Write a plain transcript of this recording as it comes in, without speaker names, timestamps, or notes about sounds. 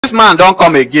this man don't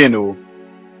come again, oh.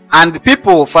 And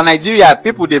people for Nigeria,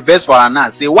 people they vex for now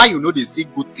say, why you know they see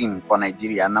good thing for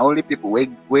Nigeria? Now only people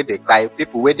where they cry,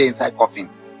 people where they inside coffin,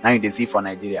 now you they see for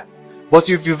Nigeria. But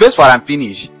if you vex for and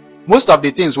finish, most of the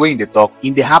things where in the talk,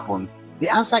 in the happen, the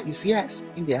answer is yes,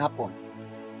 in the happen.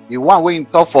 The one way in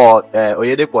talk for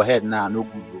oyedepo head now, no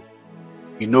good though.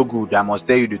 You no good, I must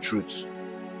tell you the truth.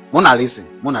 Mona listen.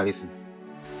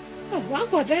 Oh,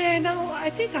 OneGod, now I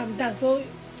think I'm done. So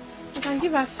you can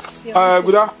give us your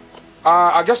good.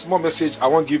 I guess more message I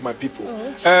want to give my people.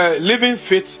 Oh, okay. Living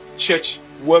Faith Church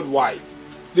Worldwide.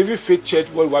 Living Faith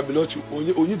Church Worldwide belongs to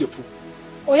oyedepo.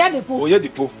 Oyedepo.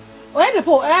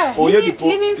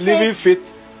 Living Faith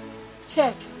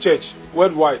Church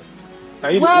Worldwide.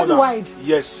 Worldwide.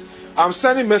 Yes. I'm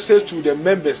sending message to the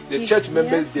members, the church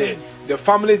members there, the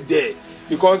family there.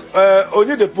 Because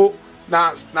oyedepo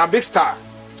now big star,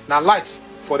 now light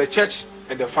for the church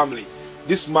and the family.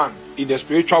 This man in the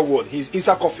spiritual world, he's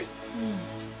inside coffin.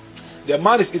 The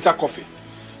man is inside coffin.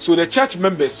 So the church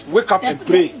members wake up and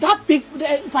pray. That big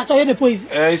Pastor Oyedepo is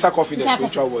inside coffin in the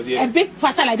spiritual world. Yeah. A big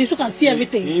pastor like this who can see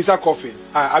everything. He inside coffin.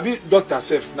 I be doctor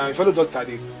self. Now if fellow doctor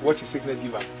they watch his sickness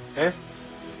giver.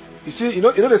 You see, you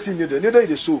know they see neither is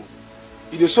the soul.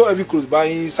 He saw every close, but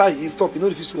inside he top, you know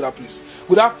the physical that place.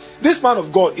 Without this man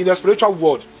of God in the spiritual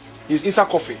world is inside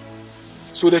coffin.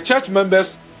 So the church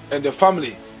members and the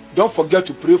family, don't forget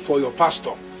to pray for your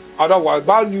pastor. Otherwise,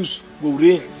 bad news will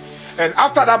reign. And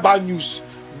after that bad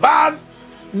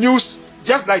news,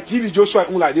 just like TV Joshua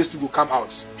and like this to will come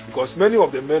out. Because many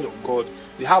of the men of God,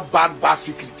 they have bad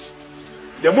secrets.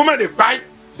 The moment they buy,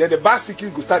 then the bad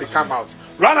secrets will start to come out.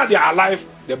 Right now they are alive,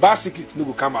 the bad secrets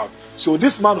will come out. So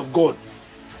this man of God,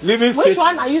 Living Faith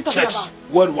one are you talking Church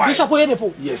about? Worldwide. Bish0p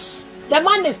Oyedepo. Yes. The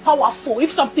man is powerful.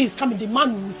 If something is coming, the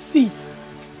man will see.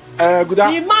 Good.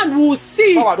 The man will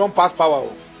see. Power don't pass power.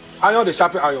 Iron the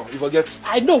sharpen iron. You forget.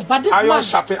 I know, but this iron man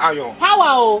sharpen iron.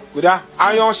 Power. Good.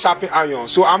 Iron sharpen iron.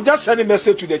 So I'm just sending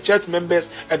message to the church members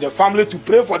and the family to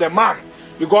pray for the man,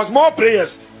 because more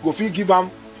prayers go feel give him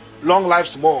long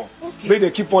lives more. Okay. May they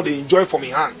keep on they enjoy from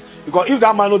his hand. Because if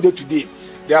that man not there today,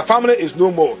 their family is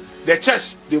no more. The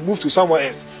church they move to somewhere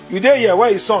else. You there here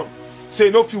where his son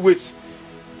say no few wait.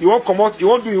 He won't come out. He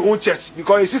won't do his own church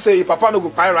because he say his papa no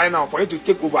go pay right now for him to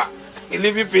take over. He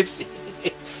Living Faith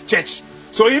Church.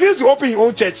 So he needs to open his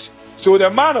own church. So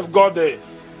the man of God they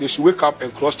should wake up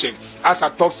and cross check. As I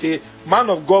talk say,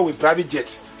 man of God with private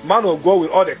jets, man of God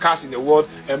with all the cars in the world,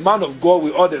 and man of God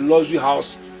with all the luxury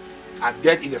house are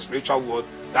dead in the spiritual world.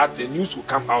 That the news will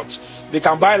come out. They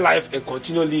can buy life and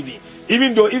continue living.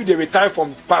 Even though if they retire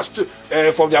from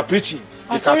from their preaching,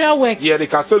 they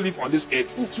can still live on this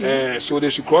earth. Okay. So they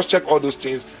should cross check all those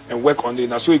things and work on it.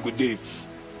 Now so a good day.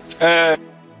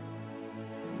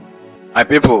 My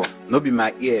people, no be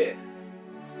my ear.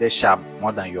 They sharp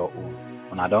more than your own.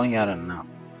 And I don't hear them now.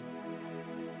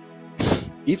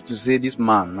 If to say this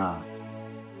man now,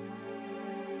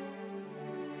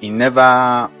 he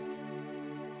never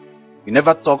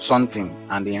talk something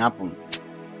and it happen,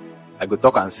 I go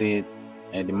talk and say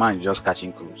the man is just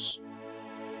catching cruise.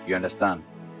 You understand?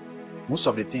 Most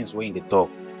of the things when they talk,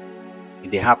 if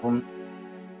they happen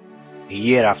a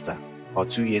year after or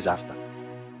 2 years after,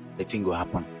 the thing will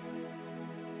happen.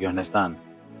 You understand?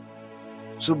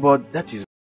 So, but that is...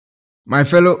 My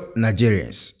fellow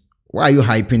Nigerians, why are you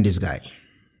hyping this guy?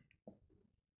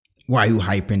 Why are you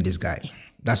hyping this guy?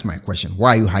 That's my question. Why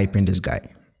are you hyping this guy?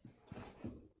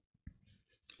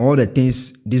 All the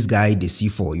things this guy they see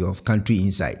for your country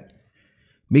inside,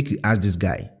 make you ask this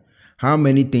guy how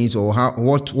many things or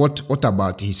what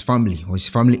about his family or his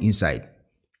family inside.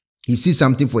 He sees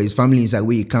something for his family inside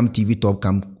where he come TV top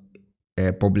come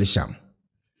publish him.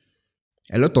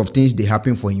 A lot of things they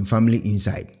happen for him family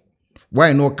inside.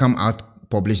 Why not come out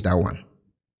publish that one?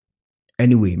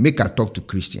 Anyway, make I talk to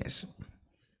Christians.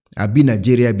 I be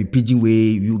Nigeria, be pidgin way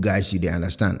you guys you they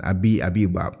understand. I be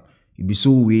Bob. It be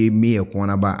so way me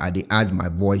Ekuonaba I they add my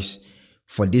voice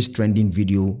for this trending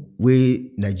video where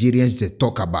Nigerians they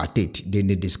talk about it, then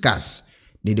they discuss,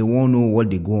 then they won't know what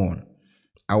they go on.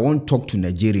 I want to talk to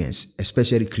Nigerians,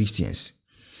 especially Christians.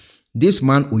 This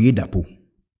man Oyedepo,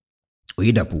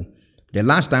 the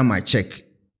last time I checked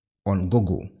on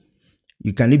Google,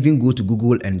 you can even go to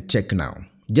Google and check now.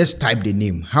 Just type the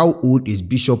name. How old is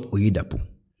Bish0p Oyedepo?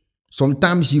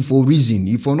 Sometimes if for reason,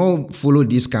 if you not follow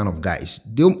this kind of guys,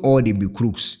 them all they be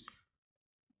crooks.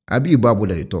 I be Bible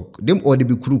that they talk. Them all they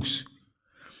be crooks.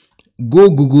 Go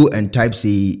Google and type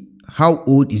say, how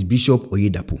old is Bish0p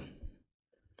Oyedepo?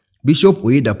 Bish0p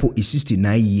Oyedepo is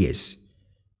 69 years.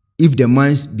 If the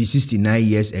man be 69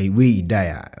 years and where he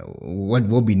die,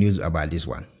 what be news about this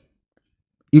one?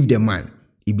 If the man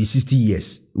it be 60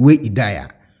 years. Where he die.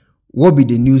 What be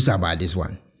the news about this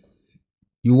one?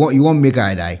 You won't make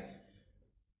her die.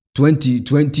 20,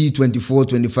 24,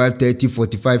 25, 30,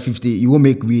 45, 50. You won't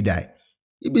make we die.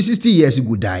 It be 60 years he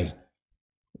could die.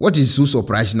 What is so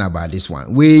surprising about this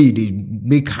one? Where they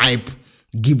make hype,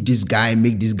 give this guy,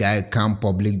 make this guy come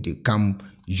public, they come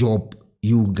job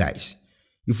you guys.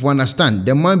 If you understand,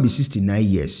 the man be 69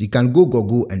 years. You can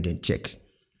go and then check.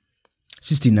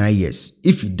 69 years.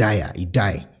 If he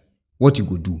die. What you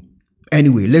go do?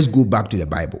 Anyway, let's go back to the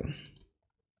Bible.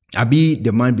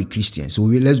 The man be Christian. So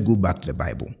let's go back to the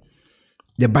Bible.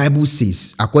 The Bible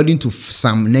says, according to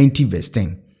Psalm 90 verse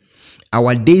 10,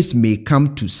 our days may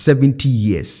come to 70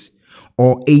 years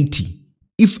or 80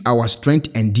 if our strength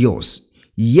endures.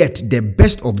 Yet the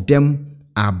best of them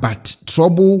are but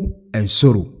trouble and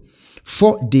sorrow,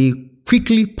 for they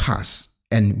quickly pass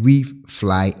and we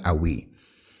fly away.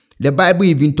 The Bible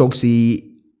even talks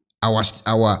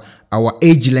our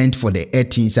age length for the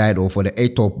earth inside or for the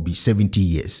earth top be 70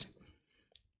 years.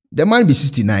 The man be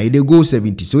 69, they go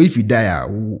 70. So if you die,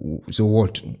 so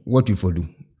what you for do?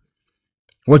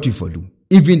 What you for do?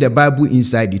 Even the Bible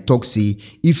inside the talk say,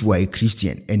 if you are a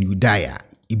Christian and you die,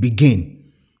 it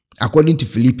begin according to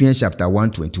Philippians chapter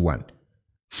 1:21.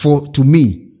 For to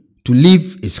me, to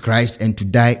live is Christ and to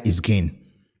die is gain.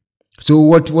 So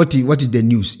what is the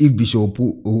news? If Bish0p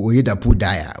or oyedepo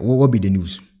die, what be the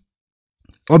news?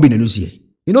 What be the news here?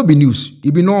 It not be news.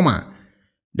 It be normal.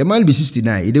 The man be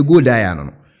 69. He dey go die.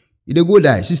 No. He dey go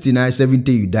die. 69,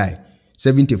 70 you die.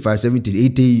 75, 70,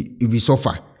 80 you be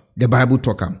suffer. The Bible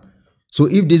talk him. So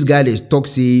if this guy is talk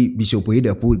say Bish0p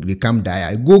oyedepo they come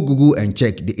die, go Google and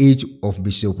check the age of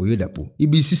Bish0p oyedepo. He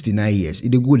be 69 years. He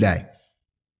dey go die.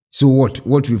 So what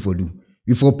we for do?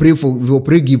 We for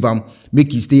pray give him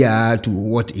make he stay to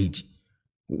what age?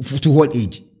 To what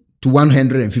age? To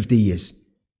 150 years.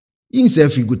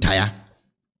 Himself he go tire.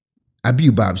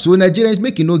 Bish0p. So Nigerians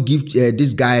make you not give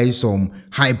this guy some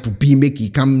hype, make he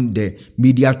come the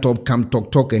media top, come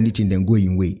talk anything, then go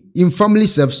in way. In family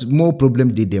self, more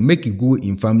problem they make you go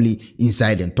in family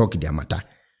inside and talk their matter.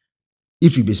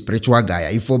 If you be spiritual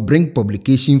guy, if you bring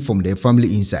publication from the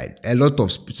family inside, a lot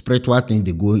of spiritual things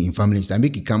they go in family inside,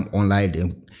 make it come online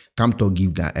and come to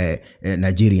give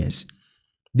Nigerians.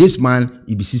 This man,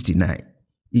 he be 69.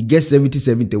 He gets 70,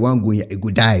 71 going, he go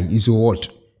die. He's so hot.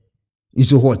 He's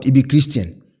so hot. He be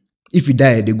Christian. If you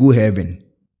die, they go heaven.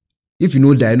 If you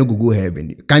no die, no go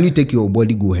heaven. Can you take your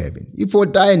body go heaven? If you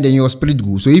die and then your spirit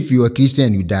go. So if you are a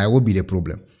Christian, you die, what be the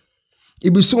problem?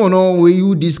 It be so no way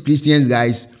you these Christians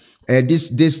guys,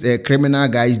 this criminal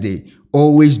guys, they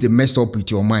mess up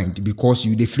with your mind because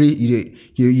you the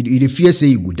fear say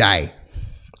you go die.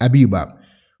 Bish0p.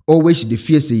 Always the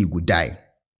fear say you go die.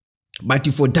 But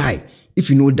if you die, if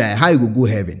you no die, how you go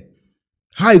heaven?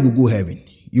 How you go heaven?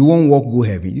 You won't walk go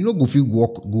heaven. You no go feel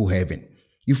walk go heaven.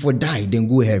 If you die, then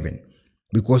go heaven.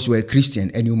 Because you are a Christian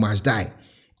and you must die.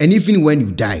 And even when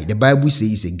you die, the Bible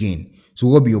says again. So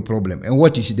what be your problem? And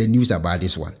what is the news about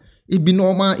this one? It be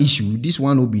normal issue. This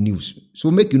one will be news.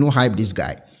 So make you no hype this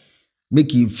guy.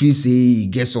 Make you feel say he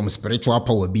get some spiritual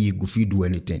power. Be you go feel do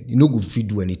anything. You no go feel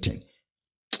do anything.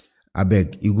 I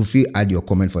beg you go feel add your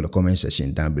comment for the comment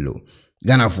section down below.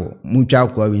 Ghana for mucha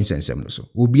kwa winsensem no so.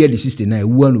 Obi the 69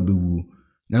 wu no be wu.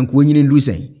 Na nko nyine ndu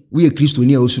sen. We a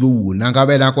Christian osuro wu na nka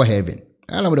be na kwa heaven.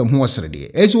 Ala mo dem ho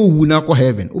osrede. Eso wu na kwa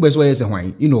heaven. Obeso yese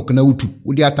hwan. Ino kana utu.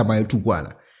 Odi ataban tu kwa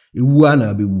na. Ewu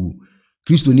ana be wu.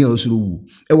 Christian osuro wu.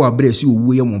 E wa bre si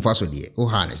owu ye momfa so de. O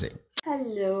ha ne se.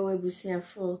 Hello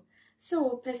ebusiafo.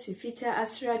 So pesifita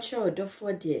asracha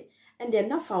odofo de. And then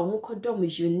nafa ho kodom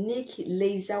unique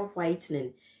laser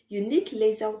whitening. Unique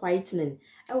laser whitening.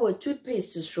 Our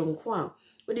toothpaste strong kwa.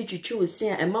 What did you choose? Say,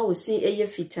 and ma was saying eye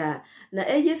fita. Na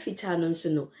eye fita non so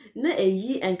no. Na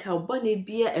eyi and carbonate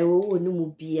beer ewo no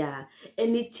mu beer.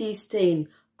 Any tea stain,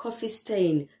 coffee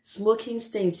stain, smoking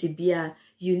stain si beer.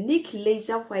 Unique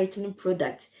laser whitening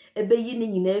product. Ebe yi ni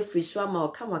nyina free so ama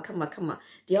kama.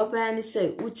 The obani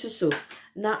say utu so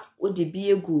na odi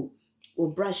bi egu o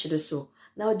brush do so.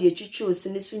 Now the chuchu se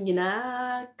ne so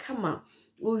nyina kama.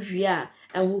 Uvia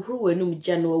and who wenum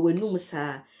jano wenum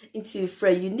sa into for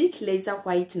unique laser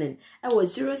whitening. I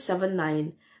was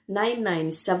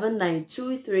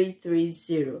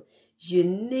 07999792330.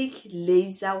 Unique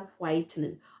laser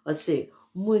whitening or say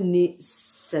money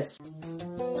ses.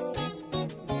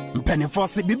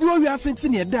 Penifose bibiro wi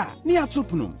asentine da ni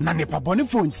atopno na ne pabone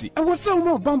fonti e wo se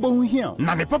wo bambo hu hia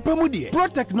na ne papa mu de pro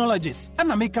technologies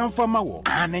ana make am fama wo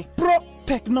ane pro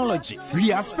Technologies.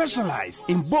 We are specialized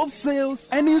in both sales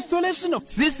and installation of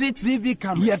CCTV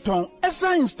cameras. Yeton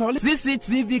esa install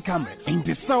CCTV cameras in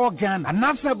the Sour Ghana and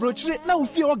NASA brochure now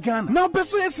fear Ghana. Now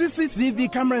pursue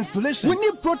CCTV camera installation. We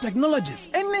need Pro Technologies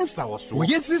and in South. We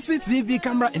get CCTV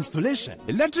camera installation,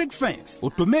 electric fence,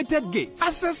 automated gate,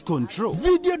 access control,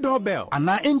 video doorbell, and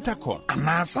our intercom, and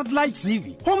our satellite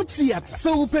TV, home theater,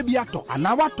 so upebiato, and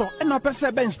our water, and our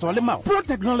persebe install them out. Pro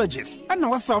Technologies and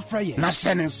our software. Na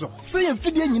shenenso. Say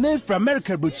video nyina from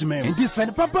America brochimem. And this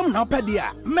and papa na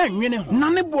pedia. Men nwene ho. Na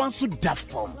ne bo anso da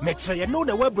form. Make sure you know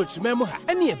the web brochimem ha.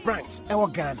 Any a branch e wo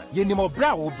Ghana. Ye ni mo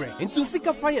bra wo bre. Into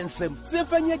sika fire nsem. Se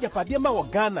fanya japade ma wo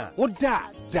Ghana. Wo da.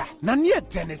 Na ne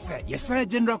tenese. Yes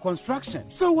general construction.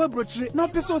 So web brochire na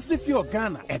peso si fi o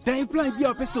Ghana. E dan plan bi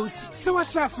o peso si. Se wa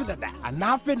sha se dada.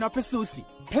 Ana afi na peso si.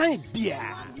 Plan bia.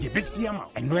 Ye besi ama.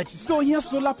 Eno echi so here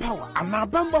solar power. Ana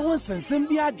bamba ho nsensem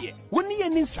bi ade. Woni ye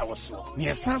ni nsa wo so.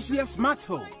 Ne sanso smart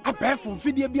home. Abẹ́ fún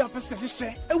fídíò bí apẹ́sẹ̀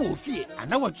ṣiṣẹ́. Ẹ wò fíè.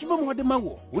 Àná wà túbọ̀ mu ọdẹ máa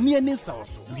wọ̀. Oní ẹni nsà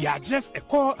ọ̀sọ̀. We are just a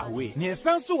call away. Ní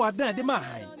ẹ̀sán so wà dán ẹ̀dẹ̀ máa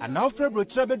hàn. Àná ọ̀fẹ́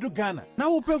brochure bẹ́dú Ghana. Náà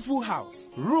wò pẹ́ full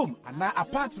house. Room àná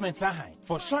apartment ahàn.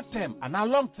 For short term àná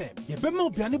long term. Yẹ bẹ́ mẹ́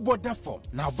obìnrin bọ́dá form.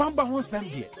 Náà ọ̀bánbá wọn sẹ́m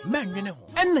díẹ̀. Mẹ́rin ho.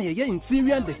 Ẹnna yẹ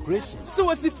interior decoration. Sọ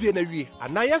wọ́n sì fíè na wie.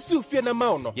 Àná yẹ sì fíè na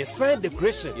máa ọ̀nà. Yẹ sign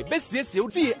decoration. Yẹ bẹ́ siesie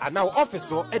fíè àná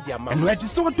office ọ̀ ẹ̀dì àmà. Ẹnu ẹ̀dì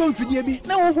sọ wọ́n tó nfidie bi.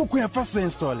 Náà wọ́n hó kó yẹn fa so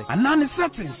install. Àná ni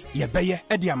settings yẹ bẹ́yẹ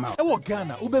ẹ̀dì àmà. Ewo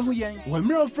Ghana ubehu yen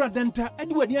wemre ofra denta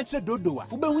edwani ache dodowa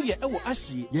ubehu ye ewo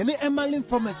ahie ye ne Emerlin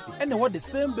Pharmacy and what the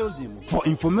same building. For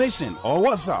information or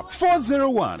WhatsApp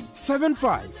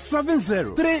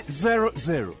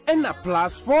 401-7570-300 and a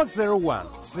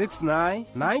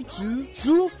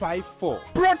 +401-6992-254.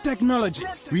 Pro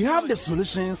Technologies. We have the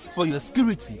solutions for your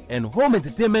security and home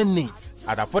entertainment needs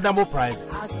at affordable prices.